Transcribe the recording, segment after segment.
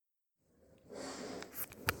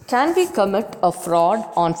Can we commit a fraud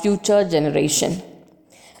on future generation?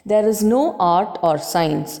 There is no art or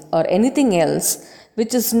science or anything else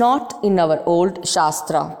which is not in our old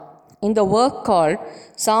Shastra. In the work called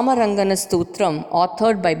Samarangana Stutram,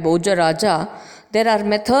 authored by Bojaraja, there are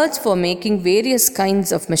methods for making various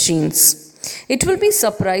kinds of machines. It will be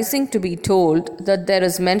surprising to be told that there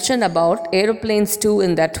is mention about aeroplanes too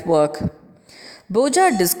in that work.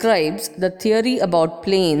 Boja describes the theory about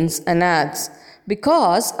planes and adds,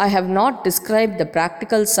 because I have not described the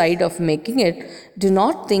practical side of making it, do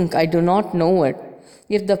not think I do not know it.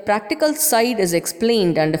 If the practical side is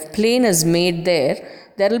explained and if plane is made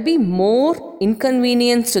there will be more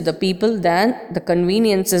inconvenience to the people than the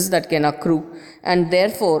conveniences that can accrue, and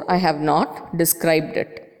therefore I have not described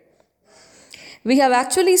it. We have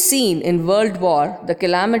actually seen in World War the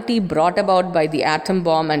calamity brought about by the atom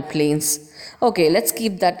bomb and planes. Okay, let's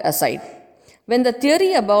keep that aside. When the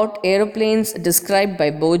theory about aeroplanes described by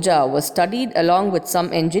Boja was studied along with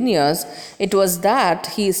some engineers, it was that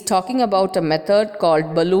he is talking about a method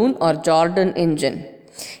called balloon or Jordan engine.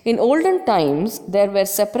 In olden times, there were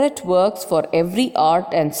separate works for every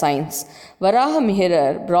art and science. Varaha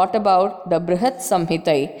Mihirar brought about the Brihat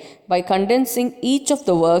Samhitai by condensing each of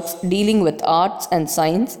the works dealing with arts and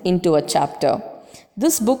science into a chapter.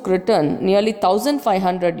 This book, written nearly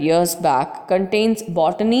 1500 years back, contains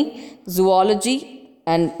botany, zoology,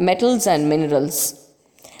 and metals and minerals.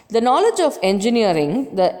 The knowledge of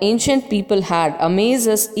engineering the ancient people had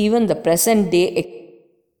amazes even the present day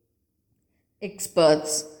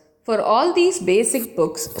experts. For all these basic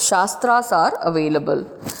books, Shastras are available.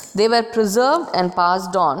 They were preserved and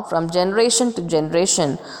passed on from generation to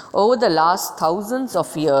generation over the last thousands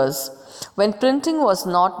of years. When printing was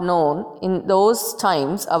not known in those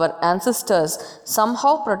times, our ancestors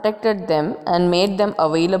somehow protected them and made them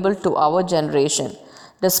available to our generation.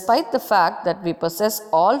 Despite the fact that we possess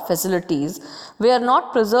all facilities, we are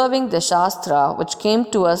not preserving the Shastra which came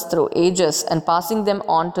to us through ages and passing them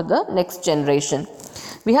on to the next generation.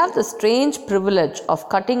 We have the strange privilege of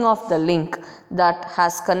cutting off the link that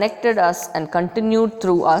has connected us and continued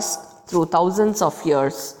through us through thousands of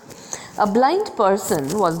years. A blind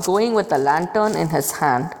person was going with a lantern in his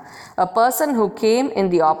hand. A person who came in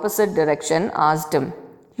the opposite direction asked him,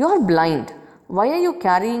 "You are blind. Why are you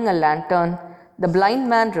carrying a lantern?" The blind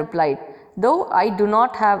man replied, "Though I do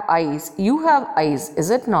not have eyes, you have eyes,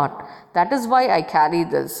 is it not? That is why I carry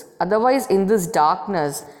this. Otherwise, in this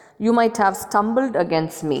darkness, you might have stumbled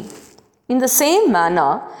against me." In the same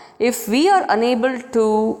manner, if we are unable to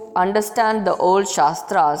understand the old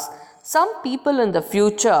Shastras, some people in the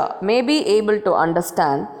future may be able to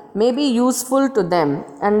understand, may be useful to them,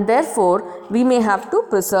 and therefore we may have to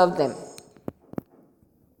preserve them.